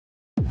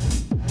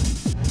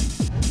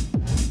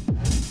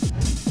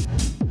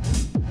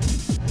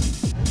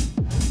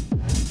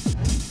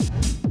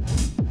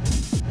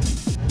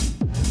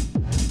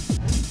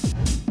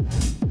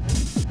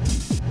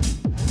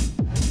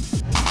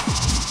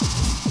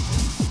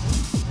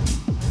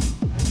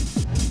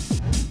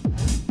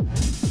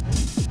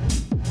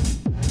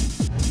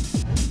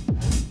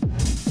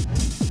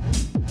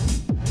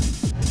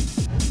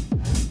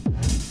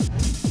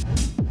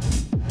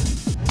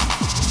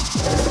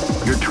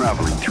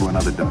traveling through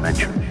another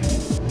dimension.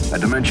 A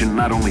dimension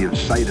not only of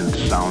sight and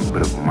sound,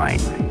 but of mind.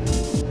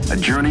 A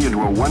journey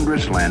into a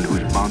wondrous land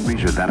whose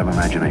boundaries are that of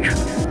imagination.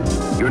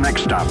 Your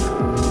next stop,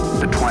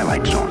 the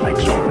Twilight Zone.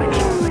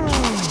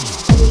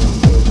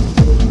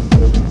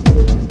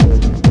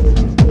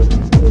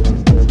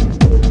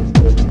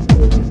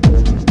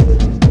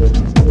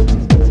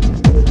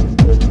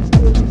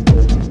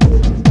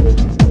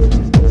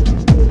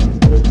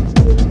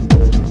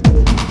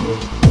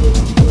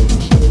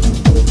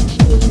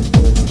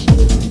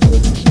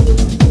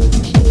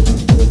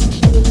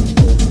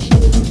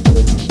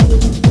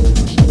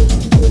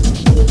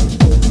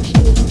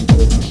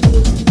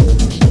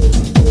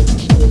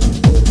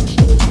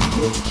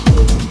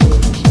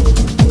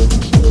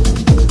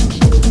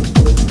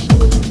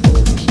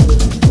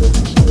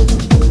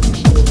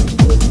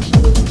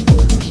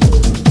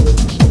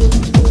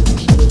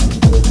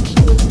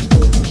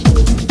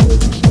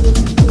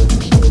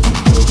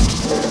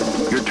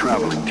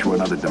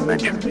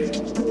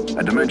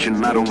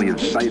 Not only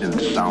of sight and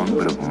sound,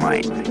 but of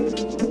mind.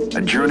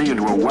 A journey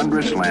into a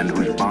wondrous land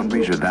whose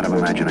boundaries are that of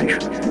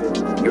imagination.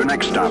 Your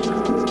next stop,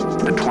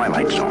 the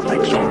Twilight Zone.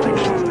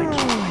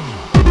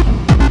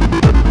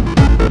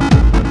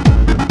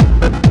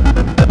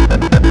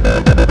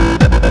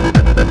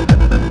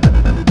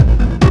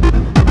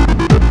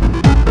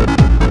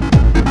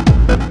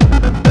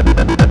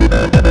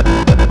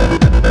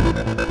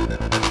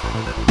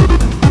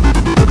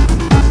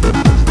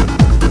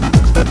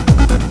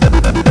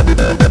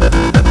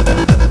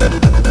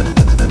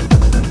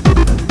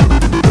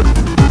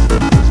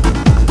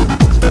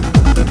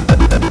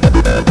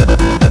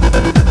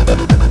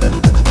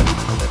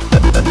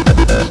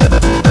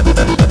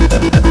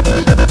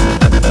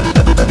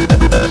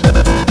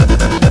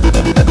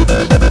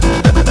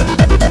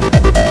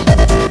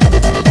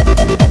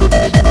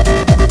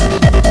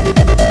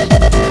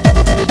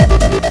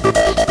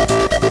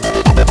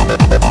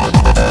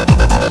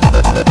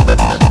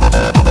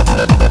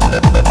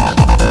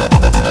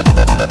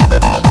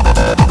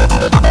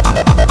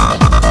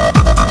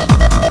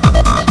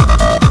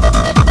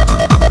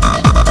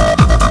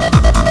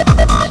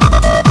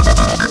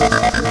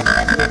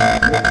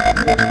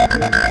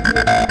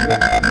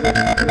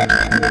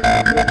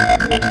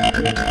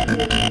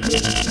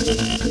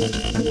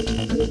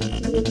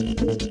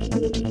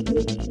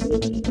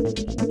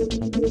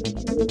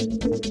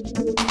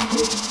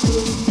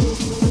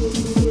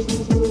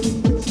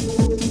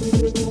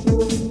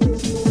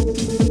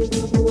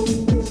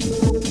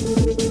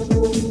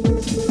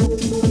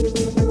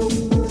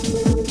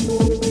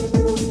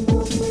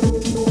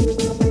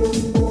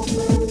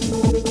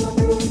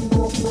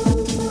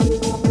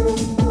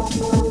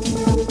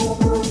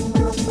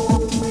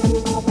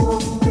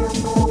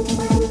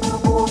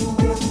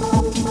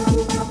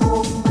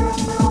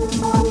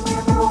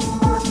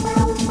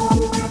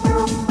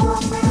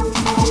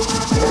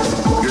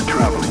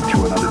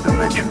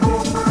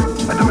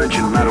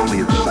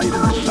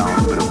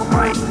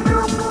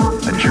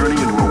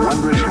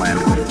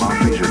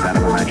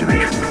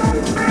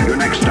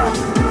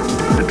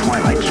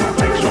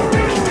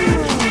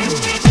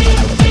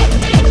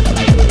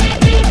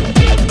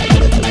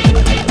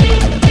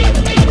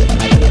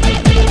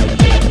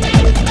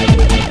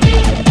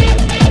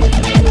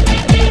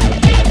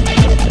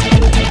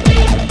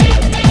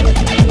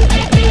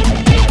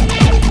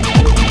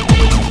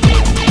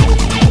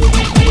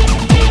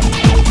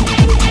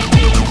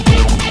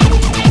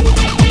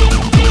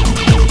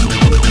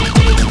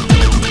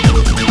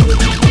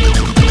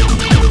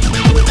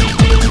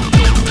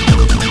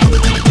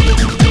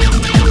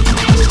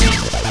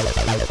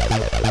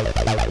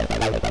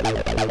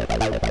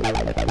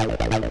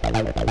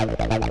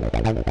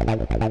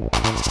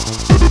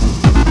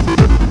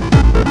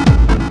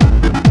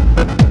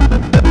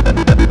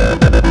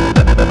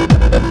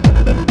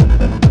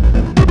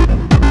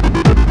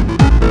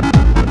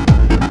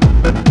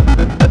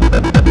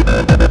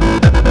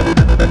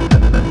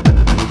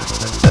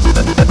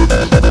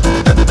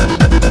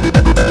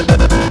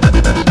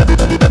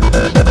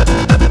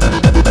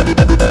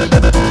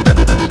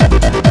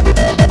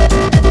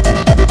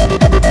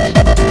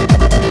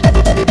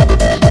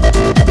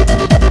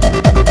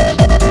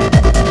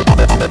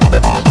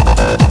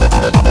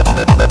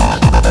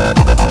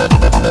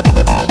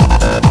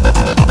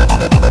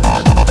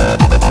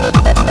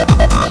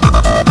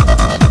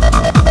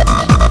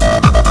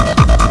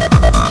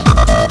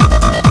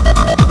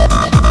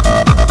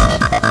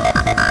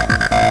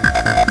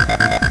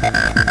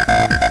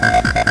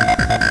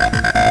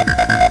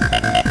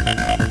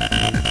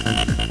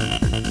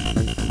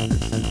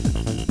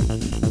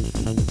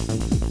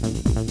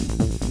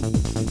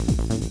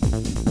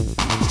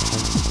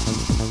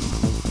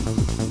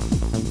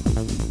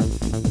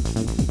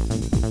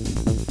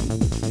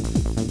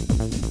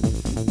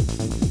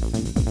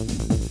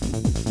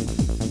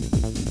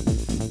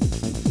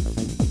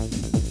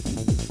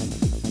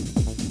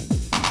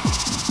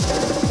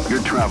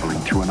 traveling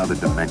through another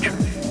dimension.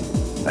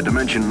 A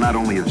dimension not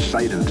only of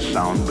sight and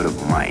sound, but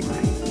of mind.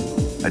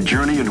 A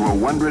journey into a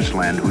wondrous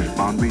land whose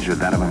boundaries are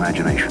that of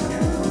imagination.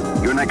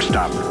 Your next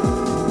stop,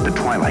 the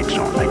Twilight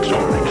Zone. Light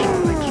zone, light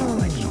zone, light zone,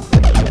 light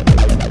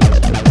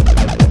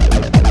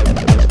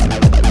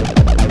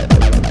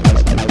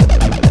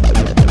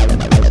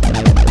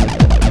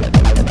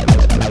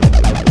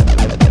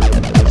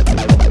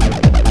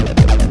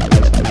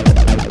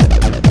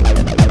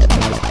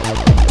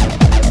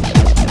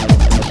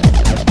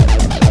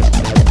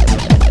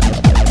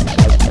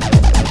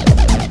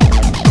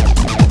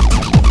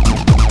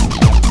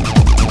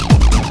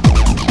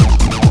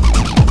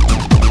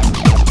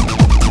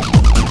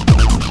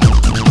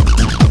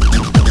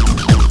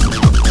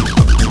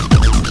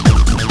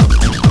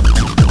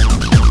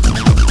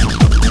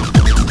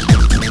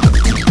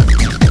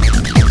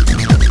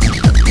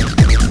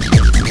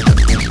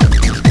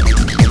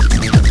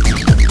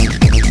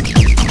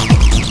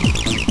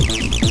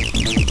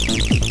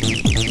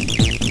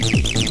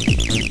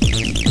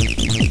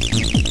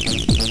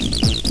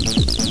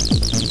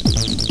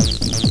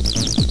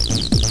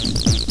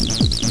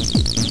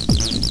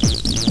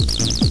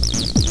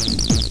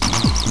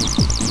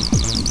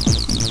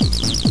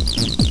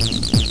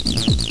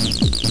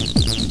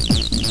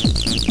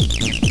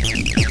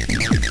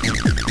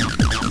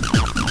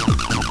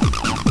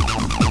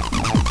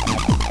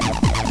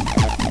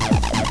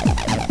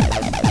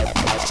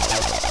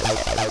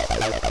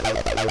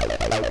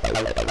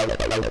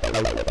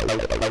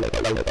zone.